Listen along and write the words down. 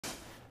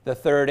The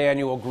third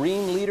annual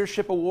Green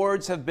Leadership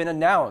Awards have been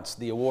announced.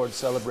 The awards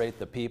celebrate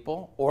the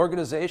people,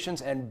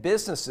 organizations, and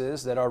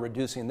businesses that are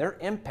reducing their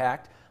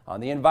impact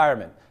on the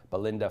environment.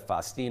 Belinda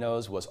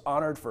Fastinos was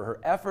honored for her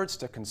efforts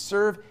to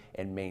conserve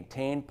and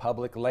maintain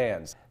public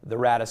lands. The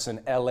Radisson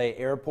LA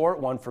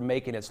Airport won for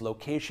making its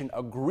location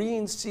a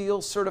Green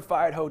Seal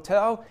certified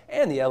hotel,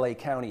 and the LA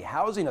County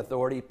Housing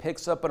Authority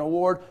picks up an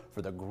award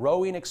for the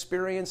Growing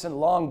Experience in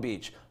Long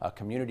Beach, a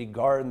community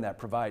garden that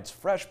provides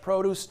fresh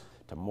produce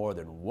to more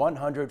than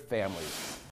 100 families.